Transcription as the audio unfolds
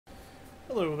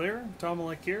Hello there,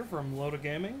 Tomalak here from Loda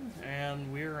Gaming,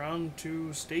 and we're on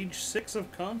to Stage 6 of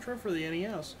Contra for the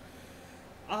NES.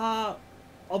 I'll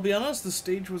be honest, the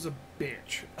stage was a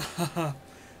bitch.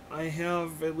 I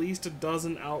have at least a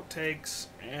dozen outtakes,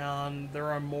 and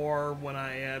there are more when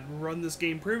I had run this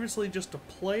game previously just to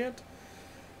play it.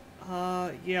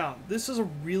 Yeah, this is a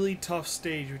really tough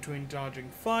stage between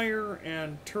dodging fire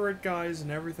and turret guys and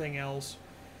everything else.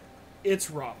 It's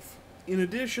rough. In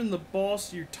addition, the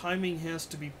boss, your timing has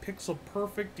to be pixel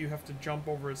perfect. You have to jump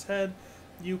over his head.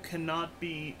 You cannot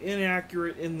be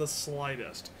inaccurate in the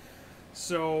slightest.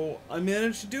 So, I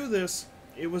managed to do this.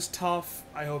 It was tough.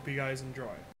 I hope you guys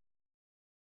enjoy.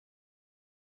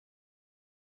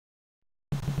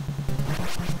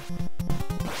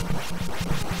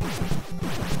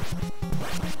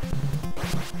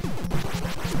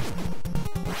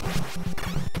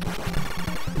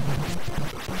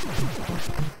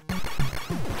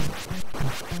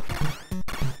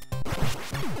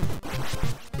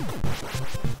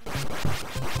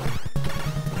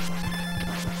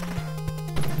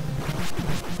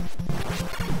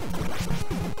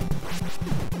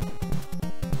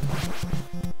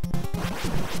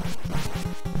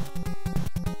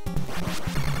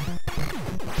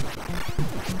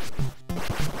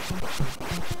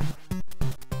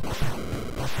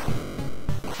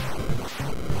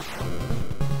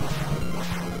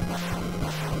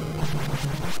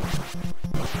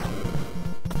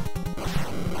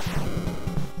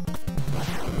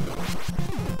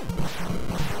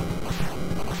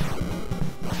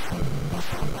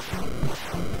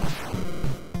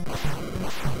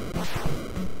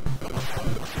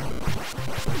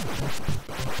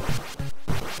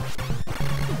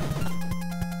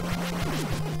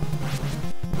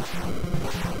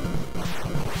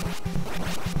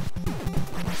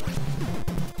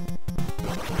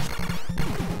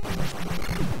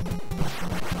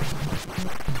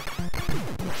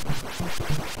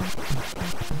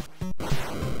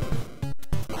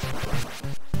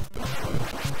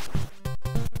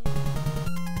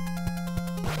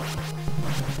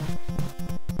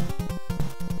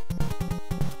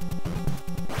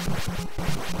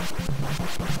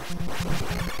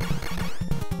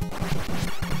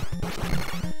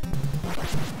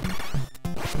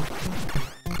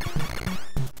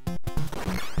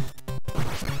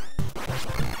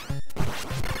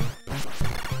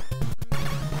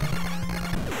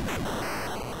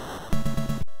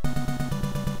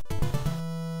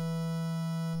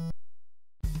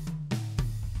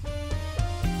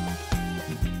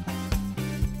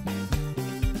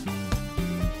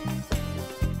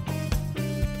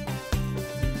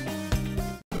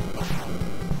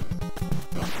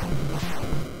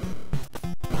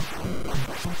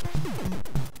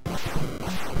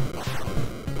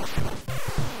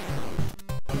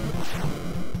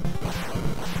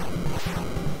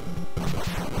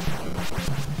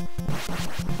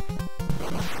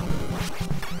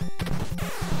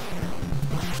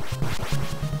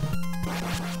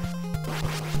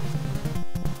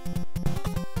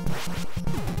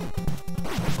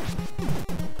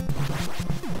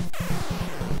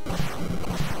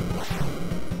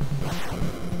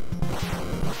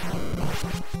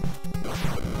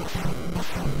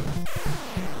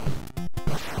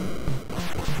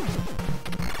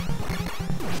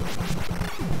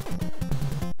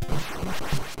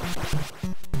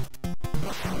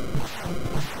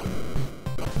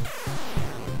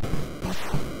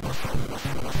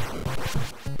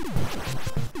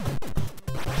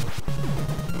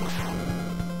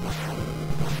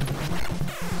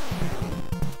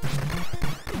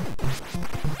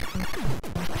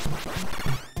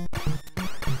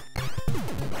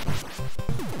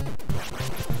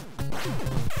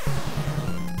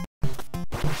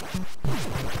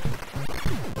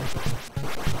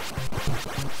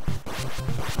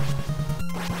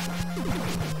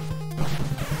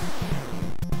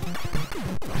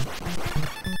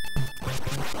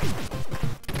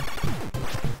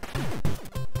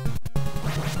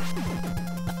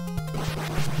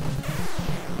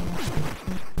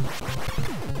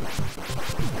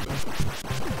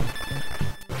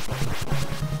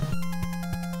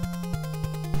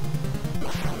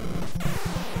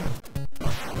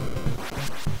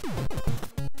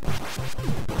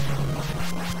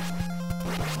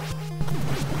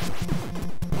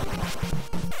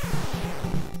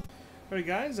 Alright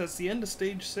guys, that's the end of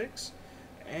Stage 6,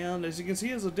 and as you can see,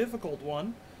 it's a difficult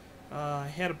one. I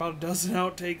had about a dozen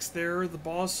outtakes there. The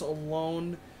boss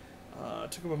alone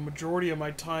took up a majority of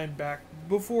my time back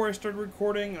before I started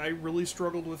recording. I really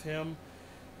struggled with him.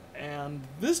 And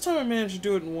this time I managed to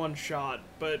do it in one shot,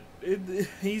 but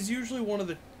he's usually one of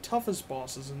the toughest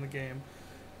bosses in the game.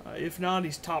 If not,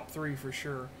 he's top 3 for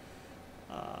sure.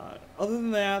 Other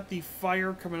than that, the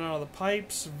fire coming out of the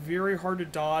pipes, very hard to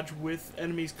dodge with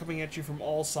enemies coming at you from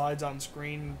all sides on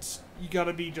screen. You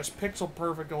gotta be just pixel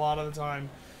perfect a lot of the time.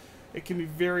 It can be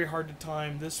very hard to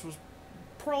time. This was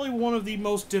probably one of the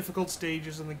most difficult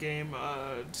stages in the game.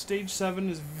 Stage 7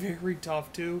 is very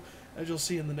tough too, as you'll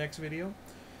see in the next video.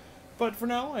 But for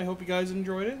now, I hope you guys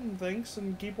enjoyed it, and thanks,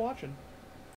 and keep watching.